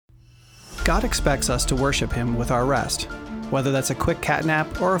God expects us to worship Him with our rest, whether that's a quick cat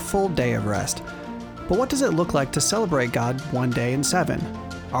nap or a full day of rest. But what does it look like to celebrate God one day in 7?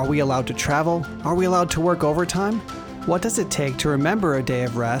 Are we allowed to travel? Are we allowed to work overtime? What does it take to remember a day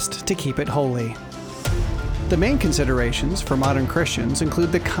of rest to keep it holy? The main considerations for modern Christians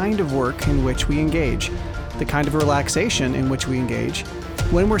include the kind of work in which we engage, the kind of relaxation in which we engage,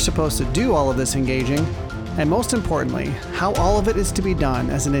 when we're supposed to do all of this engaging, and most importantly, how all of it is to be done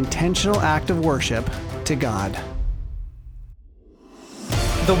as an intentional act of worship to God.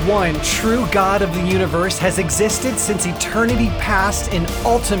 The one true God of the universe has existed since eternity past in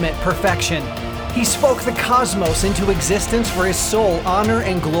ultimate perfection. He spoke the cosmos into existence for His sole honor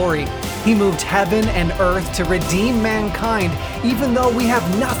and glory. He moved heaven and earth to redeem mankind, even though we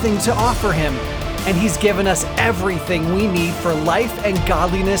have nothing to offer Him. And He's given us everything we need for life and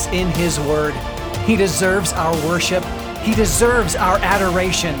godliness in His Word. He deserves our worship. He deserves our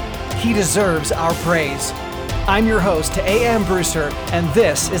adoration. He deserves our praise. I'm your host, A.M. Brewster, and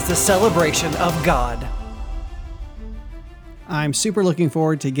this is the celebration of God. I'm super looking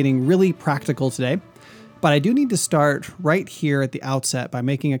forward to getting really practical today, but I do need to start right here at the outset by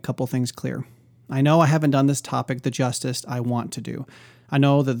making a couple things clear. I know I haven't done this topic the justice I want to do. I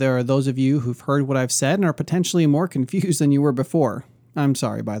know that there are those of you who've heard what I've said and are potentially more confused than you were before. I'm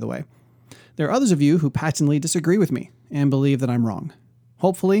sorry, by the way. There are others of you who patently disagree with me and believe that I'm wrong.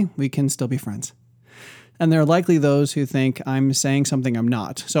 Hopefully, we can still be friends. And there are likely those who think I'm saying something I'm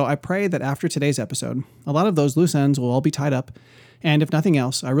not. So I pray that after today's episode, a lot of those loose ends will all be tied up. And if nothing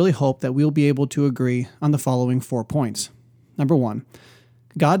else, I really hope that we'll be able to agree on the following 4 points. Number 1,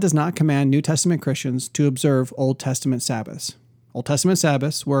 God does not command New Testament Christians to observe Old Testament Sabbaths. Old Testament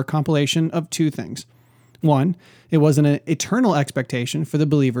Sabbaths were a compilation of 2 things. 1, it was an eternal expectation for the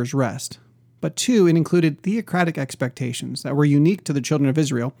believer's rest. But 2, it included theocratic expectations that were unique to the children of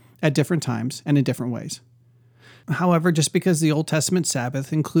Israel at different times and in different ways. However, just because the Old Testament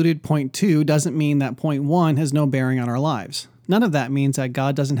Sabbath included point 2 doesn't mean that point 1 has no bearing on our lives. None of that means that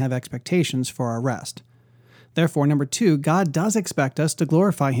God doesn't have expectations for our rest. Therefore, number 2, God does expect us to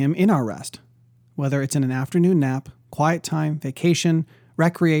glorify Him in our rest. Whether it's in an afternoon nap, quiet time, vacation,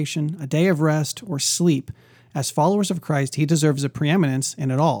 recreation, a day of rest, or sleep, as followers of Christ, He deserves a preeminence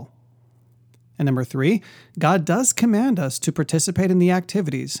in it all. And number 3, God does command us to participate in the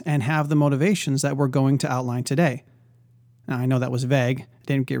activities and have the motivations that we're going to outline today. Now, I know that was vague,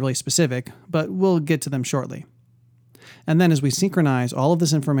 didn't get really specific, but we'll get to them shortly. And then as we synchronize all of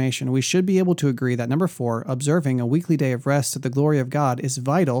this information, we should be able to agree that number 4, observing a weekly day of rest to the glory of God is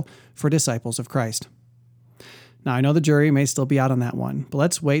vital for disciples of Christ. Now, I know the jury may still be out on that one, but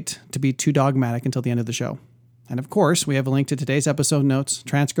let's wait to be too dogmatic until the end of the show. And of course, we have a link to today's episode notes,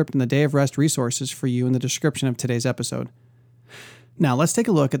 transcript, and the Day of Rest resources for you in the description of today's episode. Now, let's take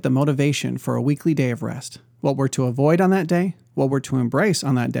a look at the motivation for a weekly day of rest, what we're to avoid on that day, what we're to embrace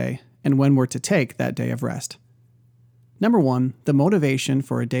on that day, and when we're to take that day of rest. Number 1, the motivation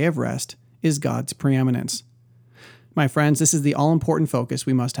for a day of rest is God's preeminence. My friends, this is the all-important focus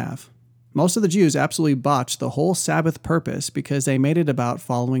we must have. Most of the Jews absolutely botched the whole Sabbath purpose because they made it about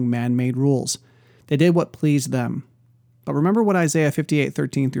following man-made rules. They did what pleased them. But remember what Isaiah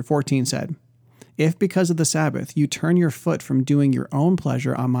 58:13-14 said. If because of the Sabbath you turn your foot from doing your own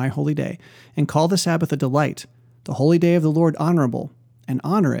pleasure on my holy day, and call the Sabbath a delight, the holy day of the Lord honorable, and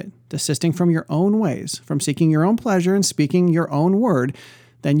honor it, desisting from your own ways, from seeking your own pleasure and speaking your own word,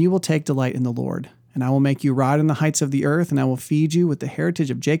 then you will take delight in the Lord. And I will make you ride in the heights of the earth, and I will feed you with the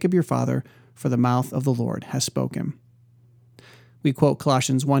heritage of Jacob your father, for the mouth of the Lord has spoken. We quote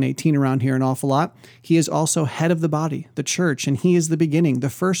Colossians 1:18 around here an awful lot. He is also head of the body, the church, and He is the beginning, the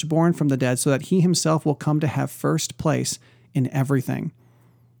firstborn from the dead, so that He Himself will come to have first place in everything.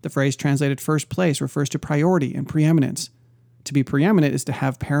 The phrase translated first place refers to priority and preeminence. To be preeminent is to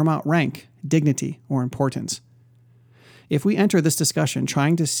have paramount rank, dignity, or importance. If we enter this discussion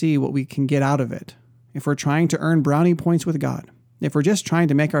trying to see what we can get out of it, if we're trying to earn brownie points with God, if we're just trying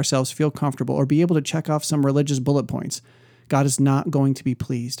to make ourselves feel comfortable or be able to check off some religious bullet points, God is not going to be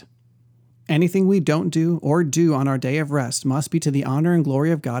pleased. Anything we don't do or do on our day of rest must be to the honor and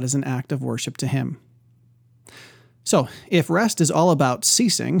glory of God as an act of worship to Him. So, if rest is all about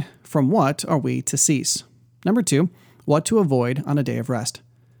ceasing, from what are we to cease? Number 2, what to avoid on a day of rest.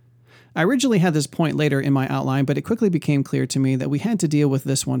 I originally had this point later in my outline, but it quickly became clear to me that we had to deal with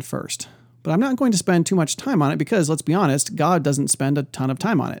this one first. But I'm not going to spend too much time on it because, let's be honest, God doesn't spend a ton of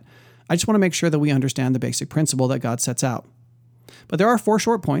time on it. I just want to make sure that we understand the basic principle that God sets out. But there are 4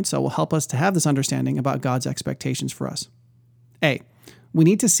 short points that will help us to have this understanding about God's expectations for us. A, we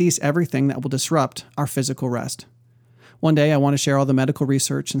need to cease everything that will disrupt our physical rest. One day I want to share all the medical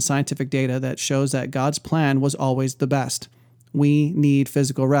research and scientific data that shows that God's plan was always the best. We need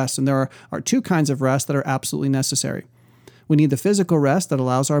physical rest, and there are two kinds of rest that are absolutely necessary. We need the physical rest that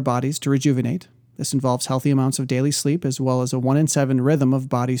allows our bodies to rejuvenate. This involves healthy amounts of daily sleep as well as a 1 in 7 rhythm of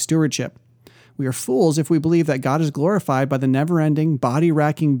body stewardship. We are fools if we believe that God is glorified by the never-ending,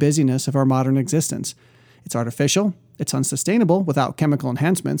 body-racking busyness of our modern existence. It's artificial, it's unsustainable without chemical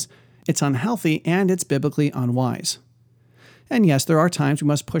enhancements, it's unhealthy, and it's biblically unwise. And yes, there are times we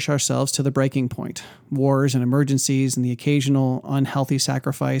must push ourselves to the breaking point. Wars and emergencies and the occasional unhealthy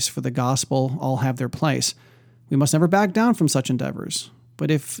sacrifice for the gospel all have their place. We must never back down from such endeavors.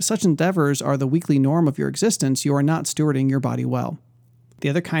 But if such endeavors are the weekly norm of your existence, you are not stewarding your body well. The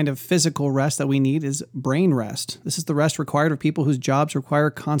other kind of physical rest that we need is brain rest. This is the rest required of people whose jobs require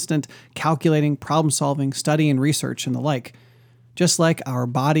constant calculating, problem-solving, study, and research, and the like. Just like our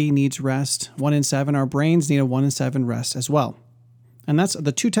body needs rest, 1 in 7, our brains need a 1 in 7 rest as well. And that's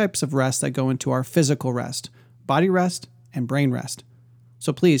the two types of rest that go into our physical rest: body rest and brain rest.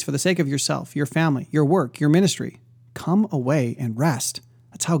 So please, for the sake of yourself, your family, your work, your ministry, come away and rest.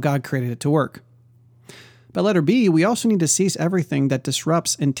 That's how God created it to work. But letter B, we also need to cease everything that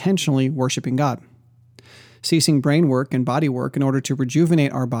disrupts intentionally worshiping God. Ceasing brain work and body work in order to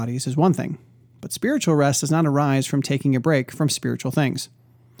rejuvenate our bodies is one thing, but spiritual rest does not arise from taking a break from spiritual things.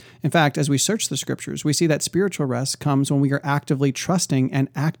 In fact, as we search the scriptures, we see that spiritual rest comes when we are actively trusting and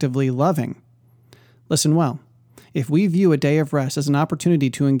actively loving. Listen well. If we view a day of rest as an opportunity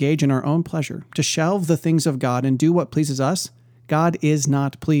to engage in our own pleasure, to shelve the things of God and do what pleases us, God is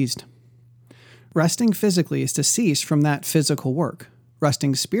not pleased. Resting physically is to cease from that physical work.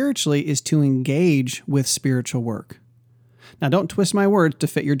 Resting spiritually is to engage with spiritual work. Now, don't twist my words to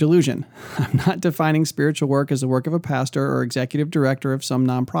fit your delusion. I'm not defining spiritual work as the work of a pastor or executive director of some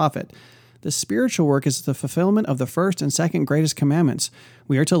nonprofit. The spiritual work is the fulfillment of the first and second greatest commandments.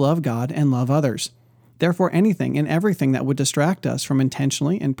 We are to love God and love others. Therefore, anything and everything that would distract us from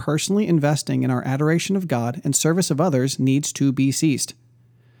intentionally and personally investing in our adoration of God and service of others needs to be ceased.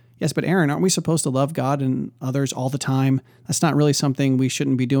 Yes, but Aaron, aren't we supposed to love God and others all the time? That's not really something we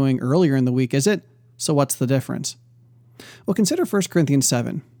shouldn't be doing earlier in the week, is it? So what's the difference? Well, consider 1 Corinthians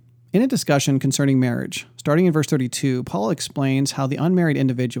 7. In a discussion concerning marriage, starting in verse 32, Paul explains how the unmarried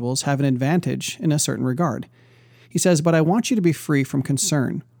individuals have an advantage in a certain regard. He says, "But I want you to be free from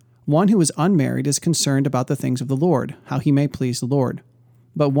concern. One who is unmarried is concerned about the things of the Lord, how he may please the Lord.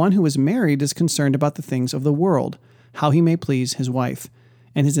 But one who is married is concerned about the things of the world, how he may please his wife.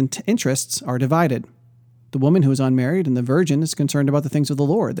 And his interests are divided. The woman who is unmarried and the virgin is concerned about the things of the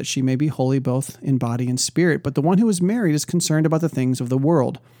Lord, that she may be holy both in body and spirit. But the one who is married is concerned about the things of the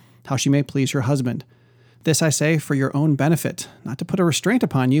world, how she may please her husband. This I say for your own benefit, not to put a restraint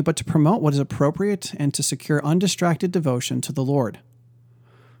upon you, but to promote what is appropriate and to secure undistracted devotion to the Lord."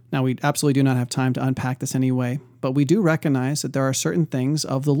 Now, we absolutely do not have time to unpack this anyway, but we do recognize that there are certain things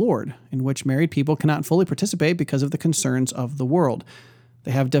of the Lord in which married people cannot fully participate because of the concerns of the world.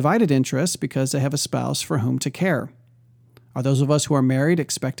 They have divided interests because they have a spouse for whom to care. Are those of us who are married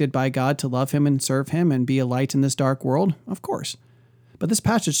expected by God to love Him and serve Him and be a light in this dark world? Of course. But this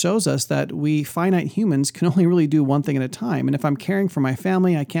passage shows us that we finite humans can only really do one thing at a time, and if I'm caring for my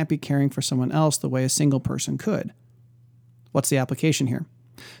family, I can't be caring for someone else the way a single person could. What's the application here?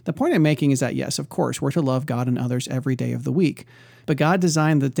 The point I'm making is that yes, of course, we're to love God and others every day of the week. But God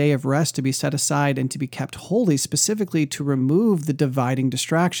designed the day of rest to be set aside and to be kept holy specifically to remove the dividing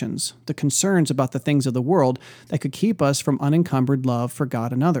distractions, the concerns about the things of the world that could keep us from unencumbered love for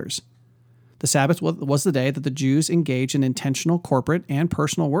God and others. The Sabbath was the day that the Jews engaged in intentional corporate and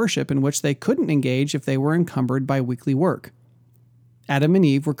personal worship in which they couldn't engage if they were encumbered by weekly work. Adam and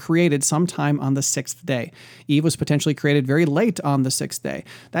Eve were created sometime on the sixth day. Eve was potentially created very late on the sixth day.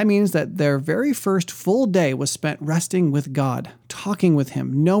 That means that their very first full day was spent resting with God, talking with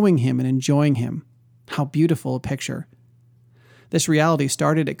Him, knowing Him, and enjoying Him. How beautiful a picture. This reality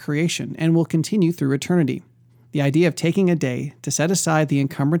started at creation and will continue through eternity. The idea of taking a day to set aside the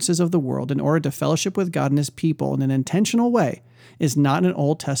encumbrances of the world in order to fellowship with God and His people in an intentional way is not an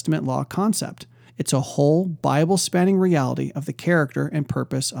Old Testament law concept. It's a whole Bible-spanning reality of the character and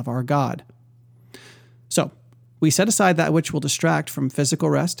purpose of our God. So, we set aside that which will distract from physical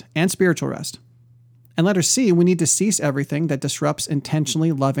rest and spiritual rest. And letter C, we need to cease everything that disrupts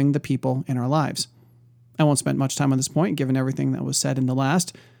intentionally loving the people in our lives. I won't spend much time on this point, given everything that was said in the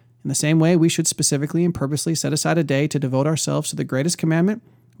last. In the same way, we should specifically and purposely set aside a day to devote ourselves to the greatest commandment.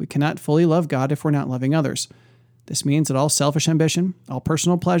 We cannot fully love God if we're not loving others. This means that all selfish ambition, all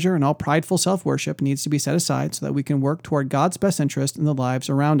personal pleasure, and all prideful self-worship needs to be set aside so that we can work toward God's best interest in the lives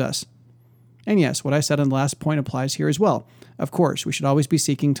around us. And yes, what I said on the last point applies here as well. Of course, we should always be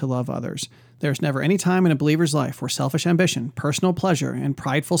seeking to love others. There's never any time in a believer's life where selfish ambition, personal pleasure, and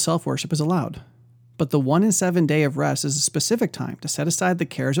prideful self-worship is allowed. But the 1 in 7 day of rest is a specific time to set aside the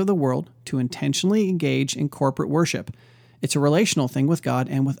cares of the world to intentionally engage in corporate worship. It's a relational thing with God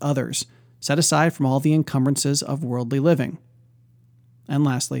and with others, set aside from all the encumbrances of worldly living. And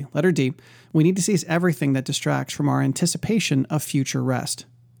lastly, letter D, we need to cease everything that distracts from our anticipation of future rest.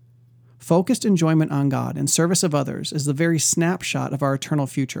 Focused enjoyment on God and service of others is the very snapshot of our eternal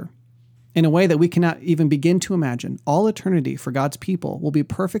future. In a way that we cannot even begin to imagine, all eternity for God's people will be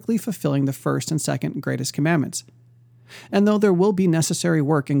perfectly fulfilling the first and second greatest commandments. And though there will be necessary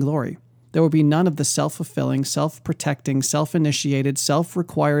work and glory, there will be none of the self-fulfilling, self-protecting, self-initiated,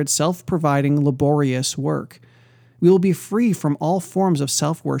 self-required, self-providing, laborious work. We will be free from all forms of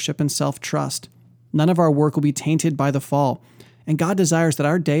self-worship and self-trust. None of our work will be tainted by the fall. And God desires that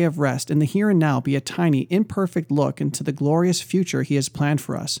our day of rest in the here and now be a tiny, imperfect look into the glorious future He has planned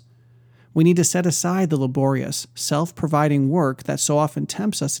for us. We need to set aside the laborious, self-providing work that so often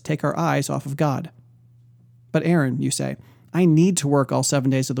tempts us to take our eyes off of God. But Aaron, you say, I need to work all 7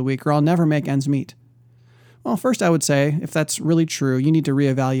 days of the week or I'll never make ends meet. Well, first I would say, if that's really true, you need to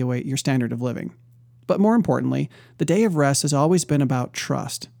reevaluate your standard of living. But more importantly, the day of rest has always been about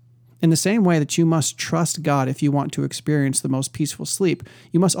trust. In the same way that you must trust God if you want to experience the most peaceful sleep,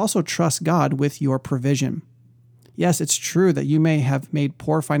 you must also trust God with your provision. Yes, it's true that you may have made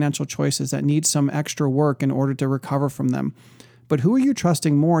poor financial choices that need some extra work in order to recover from them. But who are you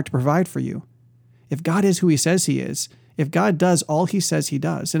trusting more to provide for you? If God is who He says He is, if God does all He says He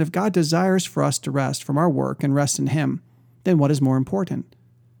does, and if God desires for us to rest from our work and rest in Him, then what is more important?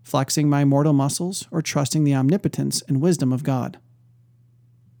 Flexing my mortal muscles or trusting the omnipotence and wisdom of God?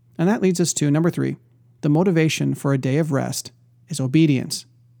 And that leads us to number 3. The motivation for a day of rest is obedience.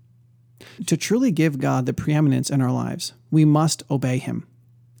 To truly give God the preeminence in our lives, we must obey Him.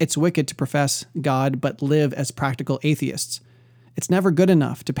 It's wicked to profess God but live as practical atheists. It's never good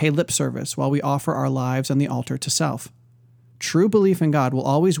enough to pay lip service while we offer our lives on the altar to self. True belief in God will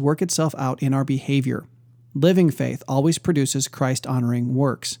always work itself out in our behavior. Living faith always produces Christ-honoring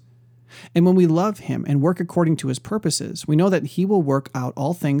works. And when we love Him and work according to His purposes, we know that He will work out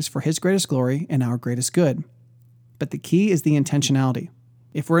all things for His greatest glory and our greatest good. But the key is the intentionality.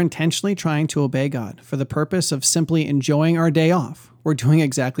 If we're intentionally trying to obey God for the purpose of simply enjoying our day off, we're doing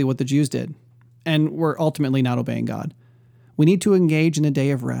exactly what the Jews did. And we're ultimately not obeying God. We need to engage in a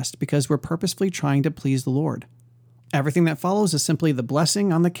day of rest because we're purposefully trying to please the Lord. Everything that follows is simply the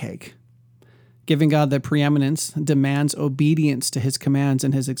blessing on the cake. Giving God the preeminence demands obedience to His commands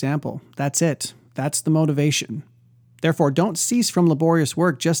and His example. That's it. That's the motivation. Therefore, don't cease from laborious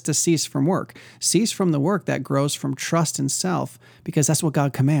work just to cease from work. Cease from the work that grows from trust in self, because that's what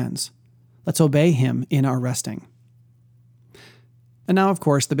God commands. Let's obey Him in our resting. And now, of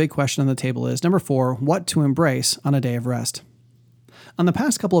course, the big question on the table is, number 4, what to embrace on a day of rest. On the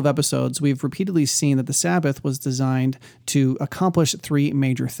past couple of episodes, we've repeatedly seen that the Sabbath was designed to accomplish 3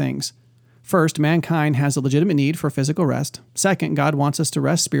 major things. First, mankind has a legitimate need for physical rest. Second, God wants us to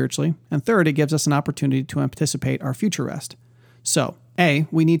rest spiritually. And third, it gives us an opportunity to anticipate our future rest. So, A,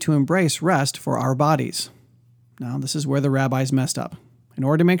 we need to embrace rest for our bodies. Now, this is where the rabbis messed up. In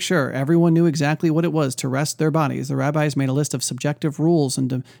order to make sure everyone knew exactly what it was to rest their bodies, the rabbis made a list of subjective rules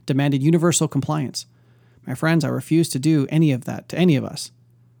and demanded universal compliance. My friends, I refuse to do any of that to any of us.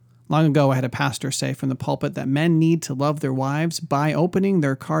 Long ago, I had a pastor say from the pulpit that men need to love their wives by opening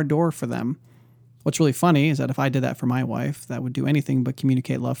their car door for them. What's really funny is that if I did that for my wife, that would do anything but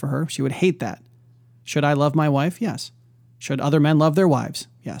communicate love for her. She would hate that. Should I love my wife? Yes. Should other men love their wives?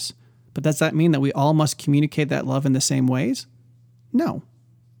 Yes. But does that mean that we all must communicate that love in the same ways? No.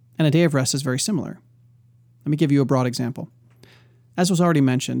 And a day of rest is very similar. Let me give you a broad example. As was already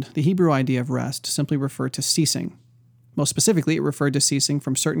mentioned, the Hebrew idea of rest simply referred to ceasing. Most specifically, it referred to ceasing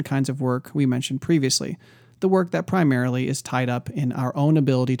from certain kinds of work we mentioned previously, the work that primarily is tied up in our own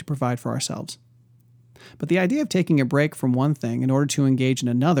ability to provide for ourselves. But the idea of taking a break from one thing in order to engage in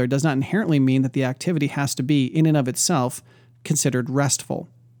another does not inherently mean that the activity has to be, in and of itself, considered restful.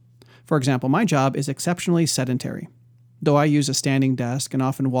 For example, my job is exceptionally sedentary. Though I use a standing desk and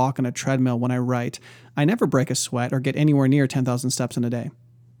often walk on a treadmill when I write, I never break a sweat or get anywhere near 10,000 steps in a day.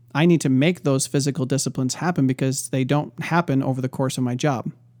 I need to make those physical disciplines happen because they don't happen over the course of my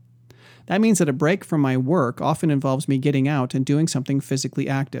job. That means that a break from my work often involves me getting out and doing something physically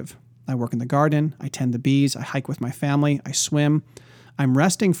active. I work in the garden, I tend the bees, I hike with my family, I swim. I'm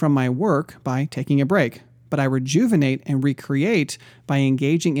resting from my work by taking a break, but I rejuvenate and recreate by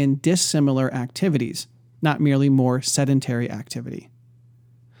engaging in dissimilar activities, not merely more sedentary activity.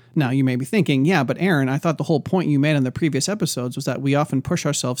 Now, you may be thinking, yeah, but Aaron, I thought the whole point you made in the previous episodes was that we often push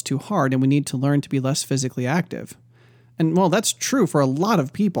ourselves too hard and we need to learn to be less physically active. And well, that's true for a lot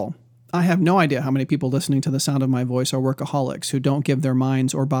of people. I have no idea how many people listening to the sound of my voice are workaholics who don't give their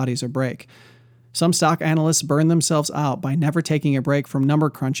minds or bodies a break. Some stock analysts burn themselves out by never taking a break from number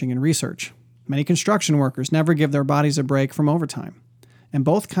crunching and research. Many construction workers never give their bodies a break from overtime. And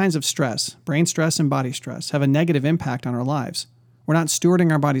both kinds of stress, brain stress and body stress, have a negative impact on our lives. We're not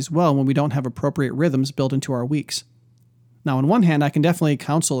stewarding our bodies well when we don't have appropriate rhythms built into our weeks. Now, on one hand, I can definitely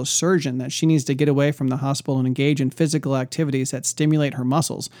counsel a surgeon that she needs to get away from the hospital and engage in physical activities that stimulate her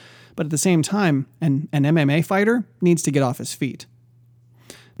muscles. But at the same time, an MMA fighter needs to get off his feet.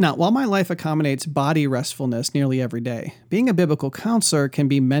 Now, while my life accommodates body restfulness nearly every day, being a biblical counselor can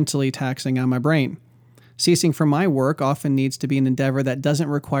be mentally taxing on my brain. Ceasing from my work often needs to be an endeavor that doesn't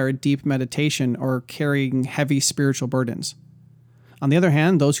require deep meditation or carrying heavy spiritual burdens. On the other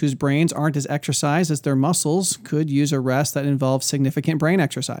hand, those whose brains aren't as exercised as their muscles could use a rest that involves significant brain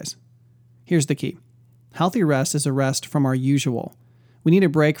exercise. Here's the key. Healthy rest is a rest from our usual. We need a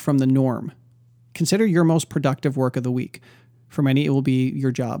break from the norm. Consider your most productive work of the week. For many, it will be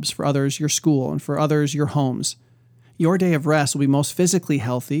your jobs. For others, your school. And for others, your homes. Your day of rest will be most physically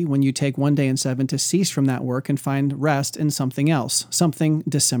healthy when you take 1 day in 7 to cease from that work and find rest in something else, something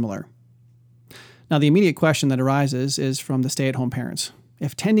dissimilar. Now, the immediate question that arises is from the stay-at-home parents.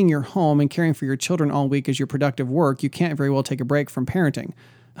 If tending your home and caring for your children all week is your productive work, you can't very well take a break from parenting.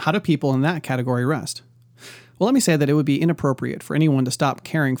 How do people in that category rest? Well, let me say that it would be inappropriate for anyone to stop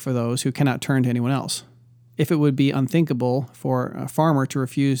caring for those who cannot turn to anyone else. If it would be unthinkable for a farmer to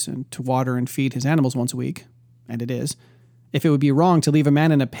refuse to water and feed his animals once a week, and it is, if it would be wrong to leave a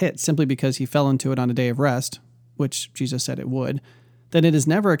man in a pit simply because he fell into it on a day of rest, which Jesus said it would, then it is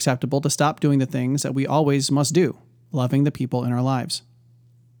never acceptable to stop doing the things that we always must do, loving the people in our lives.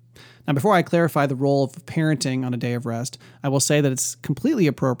 Now, before I clarify the role of parenting on a day of rest, I will say that it's completely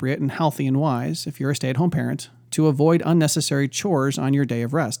appropriate and healthy and wise, if you're a stay-at-home parent, to avoid unnecessary chores on your day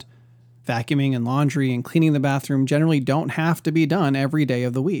of rest. Vacuuming and laundry and cleaning the bathroom generally don't have to be done every day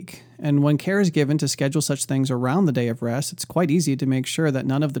of the week. And when care is given to schedule such things around the day of rest, it's quite easy to make sure that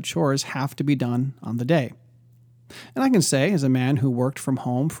none of the chores have to be done on the day. And I can say, as a man who worked from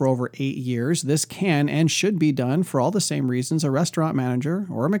home for over 8 years, this can and should be done for all the same reasons a restaurant manager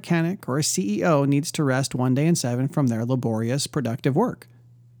or a mechanic or a CEO needs to rest 1 day in 7 from their laborious, productive work.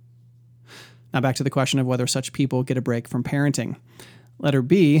 Now back to the question of whether such people get a break from parenting. Letter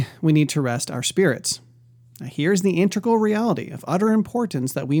B, we need to rest our spirits. Now here's the integral reality of utter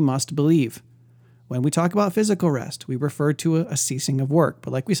importance that we must believe. When we talk about physical rest, we refer to a ceasing of work.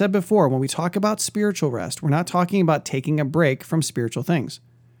 But like we said before, when we talk about spiritual rest, we're not talking about taking a break from spiritual things.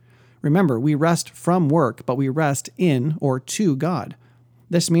 Remember, we rest from work, but we rest in or to God.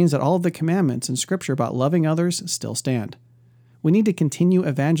 This means that all of the commandments in Scripture about loving others still stand. We need to continue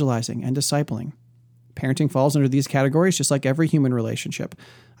evangelizing and discipling. Parenting falls under these categories just like every human relationship.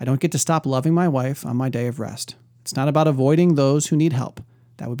 I don't get to stop loving my wife on my day of rest. It's not about avoiding those who need help.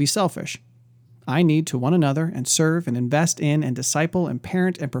 That would be selfish. I need to one another and serve and invest in and disciple and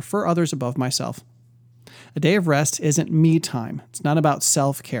parent and prefer others above myself. A day of rest isn't me time. It's not about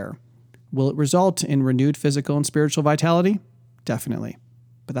self-care. Will it result in renewed physical and spiritual vitality? Definitely.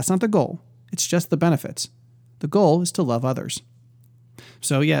 But that's not the goal. It's just the benefits. The goal is to love others.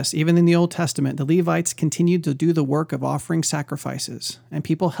 So yes, even in the Old Testament, the Levites continued to do the work of offering sacrifices, and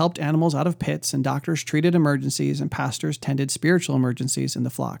people helped animals out of pits, and doctors treated emergencies, and pastors tended spiritual emergencies in the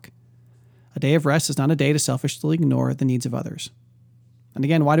flock. A day of rest is not a day to selfishly ignore the needs of others. And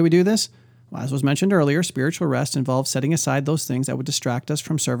again, why do we do this? Well, as was mentioned earlier, spiritual rest involves setting aside those things that would distract us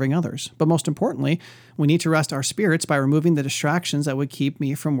from serving others. But most importantly, we need to rest our spirits by removing the distractions that would keep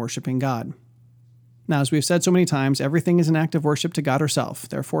me from worshiping God. Now, as we've said so many times, everything is an act of worship to God herself.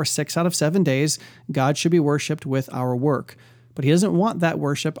 Therefore, 6 out of 7 days, God should be worshipped with our work. But he doesn't want that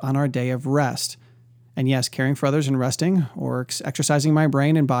worship on our day of rest. And yes, caring for others and resting, or exercising my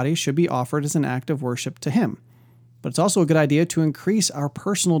brain and body, should be offered as an act of worship to him. But it's also a good idea to increase our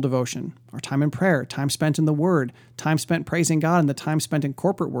personal devotion, our time in prayer, time spent in the Word, time spent praising God, and the time spent in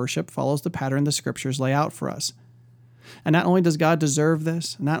corporate worship follows the pattern the Scriptures lay out for us. And not only does God deserve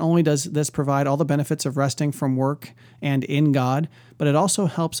this, not only does this provide all the benefits of resting from work and in God, but it also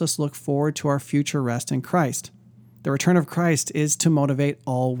helps us look forward to our future rest in Christ. The return of Christ is to motivate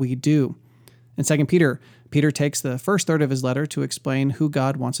all we do. In 2 Peter, Peter takes the first third of his letter to explain who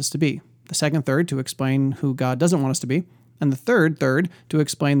God wants us to be, the second third to explain who God doesn't want us to be, and the third to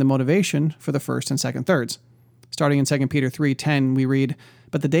explain the motivation for the first and second thirds. Starting in 2 Peter 3:10, we read,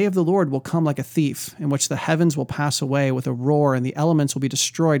 But the day of the Lord will come like a thief, in which the heavens will pass away with a roar, and the elements will be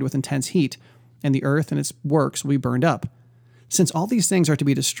destroyed with intense heat, and the earth and its works will be burned up. Since all these things are to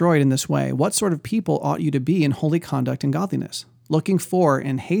be destroyed in this way, what sort of people ought you to be in holy conduct and godliness, looking for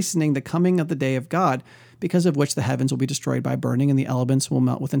and hastening the coming of the day of God, because of which the heavens will be destroyed by burning, and the elements will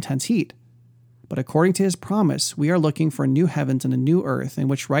melt with intense heat? But according to his promise, we are looking for a new heavens and a new earth in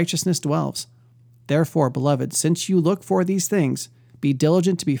which righteousness dwells. Therefore, beloved, since you look for these things, be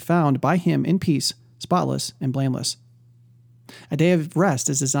diligent to be found by him in peace, spotless and blameless. A day of rest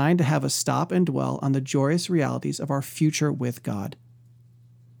is designed to have us stop and dwell on the joyous realities of our future with God.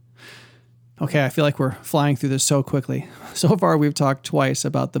 Okay, I feel like we're flying through this so quickly. So far, we've talked twice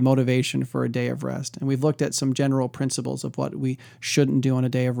about the motivation for a day of rest, and we've looked at some general principles of what we shouldn't do on a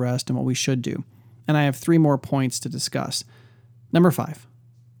day of rest and what we should do. And I have 3 more points to discuss. Number 5.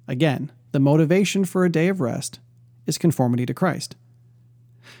 Again, the motivation for a day of rest is conformity to Christ.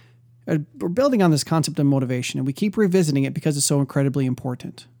 We're building on this concept of motivation, and we keep revisiting it because it's so incredibly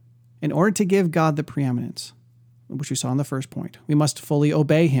important. In order to give God the preeminence, which we saw in the first point, we must fully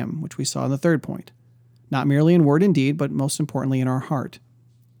obey him, which we saw in the third point. Not merely in word and deed, but most importantly in our heart.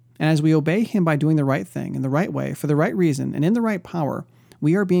 And as we obey him by doing the right thing in the right way, for the right reason, and in the right power,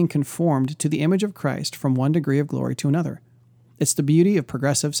 we are being conformed to the image of Christ from one degree of glory to another. It's the beauty of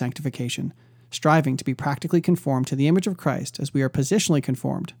progressive sanctification, striving to be practically conformed to the image of Christ as we are positionally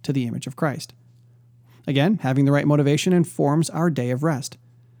conformed to the image of Christ. Again, having the right motivation informs our day of rest.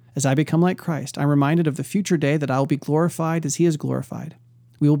 As I become like Christ, I'm reminded of the future day that I will be glorified as he is glorified.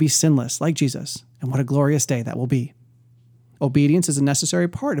 We will be sinless like Jesus, and what a glorious day that will be. Obedience is a necessary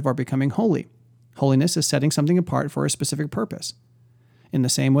part of our becoming holy. Holiness is setting something apart for a specific purpose. In the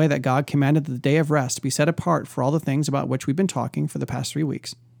same way that God commanded the day of rest be set apart for all the things about which we've been talking for the past 3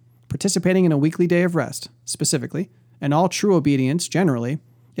 weeks. Participating in a weekly day of rest, specifically, and all true obedience, generally,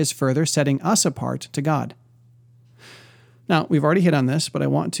 is further setting us apart to God. Now, we've already hit on this, but I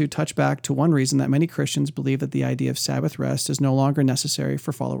want to touch back to one reason that many Christians believe that the idea of Sabbath rest is no longer necessary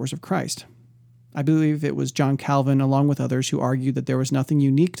for followers of Christ. I believe it was John Calvin, along with others, who argued that there was nothing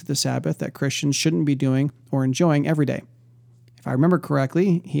unique to the Sabbath that Christians shouldn't be doing or enjoying every day. If I remember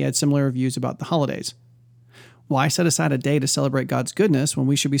correctly, he had similar views about the holidays. Why set aside a day to celebrate God's goodness when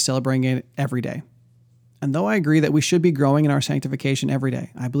we should be celebrating it every day? And though I agree that we should be growing in our sanctification every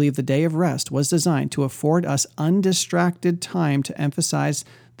day, I believe the day of rest was designed to afford us undistracted time to emphasize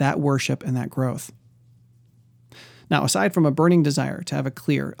that worship and that growth. Now, aside from a burning desire to have a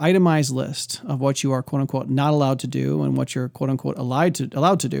clear, itemized list of what you are quote-unquote not allowed to do and what you're quote-unquote allowed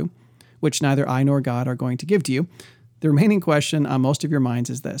to do, which neither I nor God are going to give to you, the remaining question on most of your minds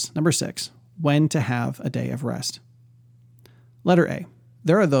is this. Number 6, when to have a day of rest. Letter A,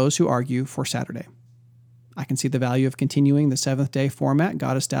 there are those who argue for Saturday. I can see the value of continuing the seventh-day format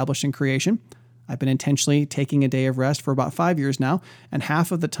God established in creation. I've been intentionally taking a day of rest for about 5 years now, and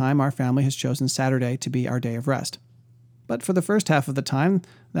half of the time our family has chosen Saturday to be our day of rest. But for the first half of the time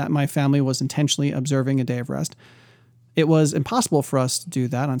that my family was intentionally observing a day of rest, it was impossible for us to do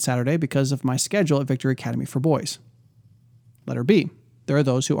that on Saturday because of my schedule at Victory Academy for Boys. Letter B, there are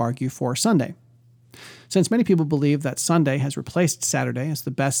those who argue for Sunday. Since many people believe that Sunday has replaced Saturday as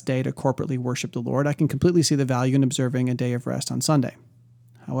the best day to corporately worship the Lord, I can completely see the value in observing a day of rest on Sunday.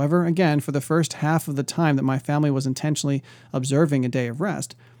 However, again, for the first half of the time that my family was intentionally observing a day of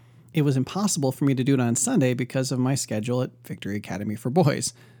rest, it was impossible for me to do it on Sunday because of my schedule at Victory Academy for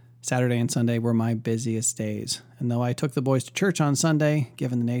Boys. Saturday and Sunday were my busiest days, and though I took the boys to church on Sunday,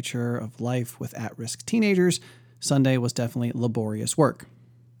 given the nature of life with at-risk teenagers, Sunday was definitely laborious work.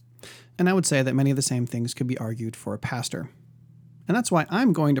 And I would say that many of the same things could be argued for a pastor. And that's why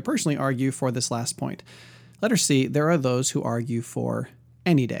I'm going to personally argue for this last point. Letter C, there are those who argue for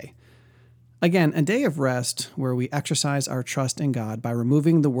any day. Again, a day of rest where we exercise our trust in God by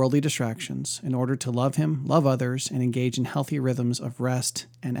removing the worldly distractions in order to love Him, love others, and engage in healthy rhythms of rest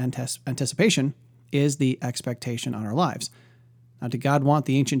and anticipation is the expectation on our lives. Now, did God want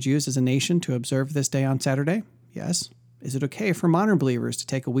the ancient Jews as a nation to observe this day on Saturday? Yes. Is it okay for modern believers to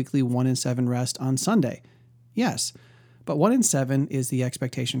take a weekly 1 in 7 rest on Sunday? Yes. But 1 in 7 is the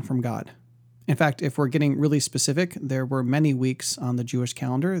expectation from God. In fact, if we're getting really specific, there were many weeks on the Jewish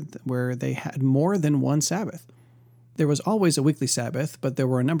calendar where they had more than one Sabbath. There was always a weekly Sabbath, but there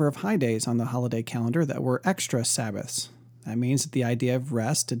were a number of high days on the holiday calendar that were extra Sabbaths. That means that the idea of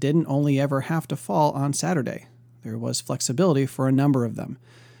rest didn't only ever have to fall on Saturday. There was flexibility for a number of them.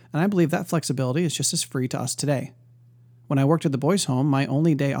 And I believe that flexibility is just as free to us today. When I worked at the boys' home, my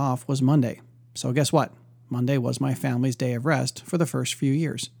only day off was Monday. So guess what? Monday was my family's day of rest for the first few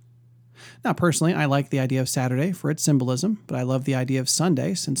years. Now, personally, I like the idea of Saturday for its symbolism, but I love the idea of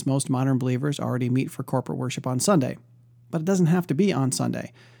Sunday since most modern believers already meet for corporate worship on Sunday. But it doesn't have to be on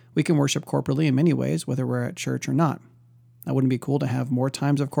Sunday. We can worship corporately in many ways, whether we're at church or not. Now, wouldn't it be cool to have more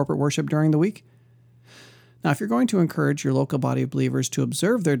times of corporate worship during the week? Now, if you're going to encourage your local body of believers to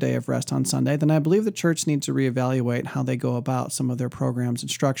observe their day of rest on Sunday, then I believe the church needs to reevaluate how they go about some of their programs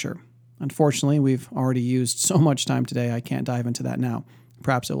and structure. Unfortunately, we've already used so much time today, I can't dive into that now.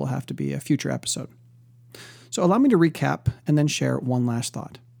 Perhaps it will have to be a future episode. So allow me to recap and then share one last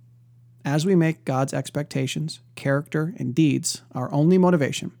thought. As we make God's expectations, character, and deeds our only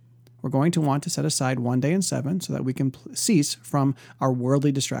motivation, we're going to want to set aside one day in 7 so that we can cease from our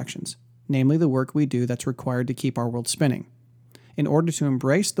worldly distractions, namely the work we do that's required to keep our world spinning. In order to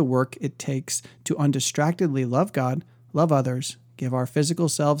embrace the work it takes to undistractedly love God, love others, give our physical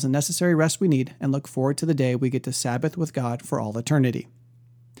selves the necessary rest we need, and look forward to the day we get to Sabbath with God for all eternity.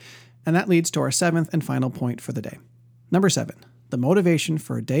 And that leads to our 7th and final point for the day. Number 7, the motivation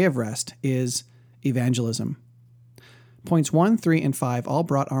for a day of rest is evangelism. Points 1, 3, and 5 all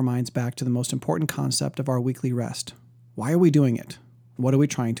brought our minds back to the most important concept of our weekly rest. Why are we doing it? What are we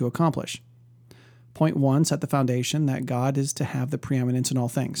trying to accomplish? Point 1 set the foundation that God is to have the preeminence in all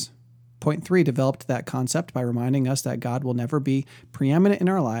things. Point 3 developed that concept by reminding us that God will never be preeminent in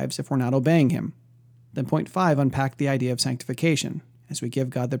our lives if we're not obeying Him. Then point 5 unpacked the idea of sanctification. As we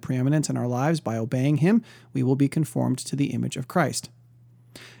give God the preeminence in our lives by obeying Him, we will be conformed to the image of Christ.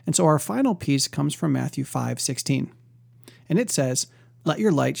 And so our final piece comes from Matthew 5:16. And it says, "Let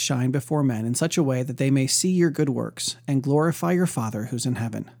your light shine before men in such a way that they may see your good works and glorify your Father who's in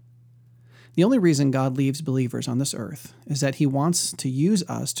heaven." The only reason God leaves believers on this earth is that He wants to use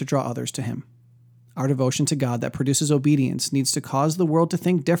us to draw others to Him. Our devotion to God that produces obedience needs to cause the world to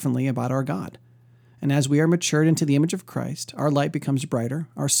think differently about our God. And as we are matured into the image of Christ, our light becomes brighter,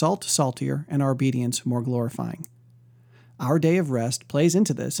 our salt saltier, and our obedience more glorifying. Our day of rest plays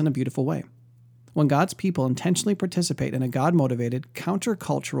into this in a beautiful way. When God's people intentionally participate in a God-motivated,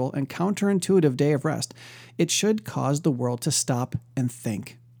 countercultural, and counterintuitive day of rest, it should cause the world to stop and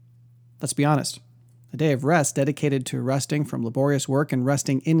think. Let's be honest. A day of rest dedicated to resting from laborious work and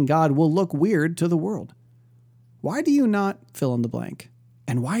resting in God will look weird to the world. Why do you not fill in the blank?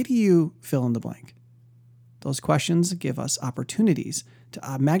 And why do you fill in the blank? Those questions give us opportunities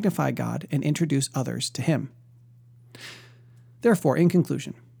to magnify God and introduce others to Him. Therefore, in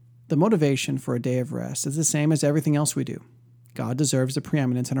conclusion, the motivation for a day of rest is the same as everything else we do. God deserves the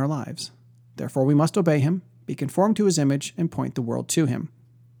preeminence in our lives. Therefore, we must obey Him, be conformed to His image, and point the world to Him.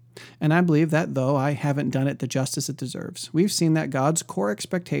 And I believe that though I haven't done it the justice it deserves, we've seen that God's core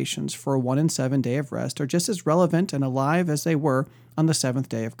expectations for a 1 in 7 day of rest are just as relevant and alive as they were on the 7th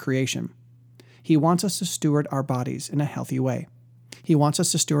day of creation. He wants us to steward our bodies in a healthy way. He wants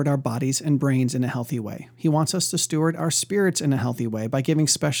us to steward our bodies and brains in a healthy way. He wants us to steward our spirits in a healthy way by giving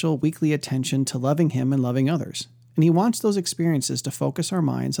special weekly attention to loving Him and loving others. And He wants those experiences to focus our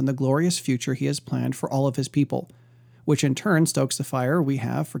minds on the glorious future He has planned for all of His people, which in turn stokes the fire we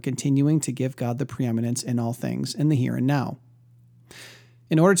have for continuing to give God the preeminence in all things in the here and now.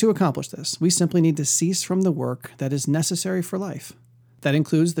 In order to accomplish this, we simply need to cease from the work that is necessary for life. That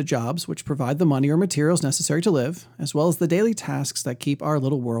includes the jobs which provide the money or materials necessary to live, as well as the daily tasks that keep our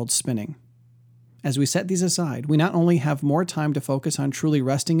little world spinning. As we set these aside, we not only have more time to focus on truly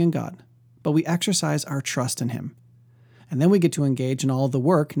resting in God, but we exercise our trust in Him. And then we get to engage in all of the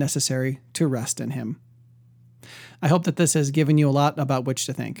work necessary to rest in Him. I hope that this has given you a lot about which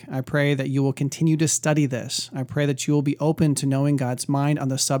to think. I pray that you will continue to study this. I pray that you will be open to knowing God's mind on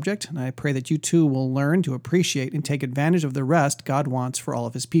the subject, and I pray that you too will learn to appreciate and take advantage of the rest God wants for all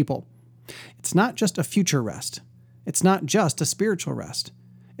of His people. It's not just a future rest. It's not just a spiritual rest.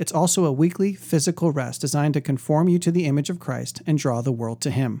 It's also a weekly physical rest designed to conform you to the image of Christ and draw the world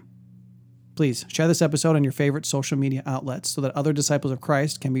to Him. Please share this episode on your favorite social media outlets so that other disciples of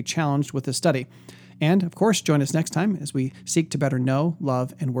Christ can be challenged with this study. And, of course, join us next time as we seek to better know,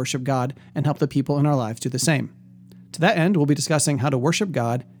 love, and worship God and help the people in our lives do the same. To that end, we'll be discussing how to worship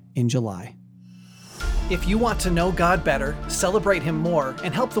God in July. If you want to know God better, celebrate Him more,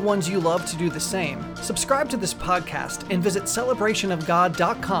 and help the ones you love to do the same, subscribe to this podcast and visit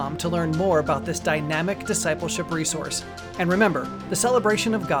celebrationofgod.com to learn more about this dynamic discipleship resource. And remember, the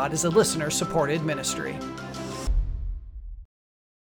Celebration of God is a listener-supported ministry.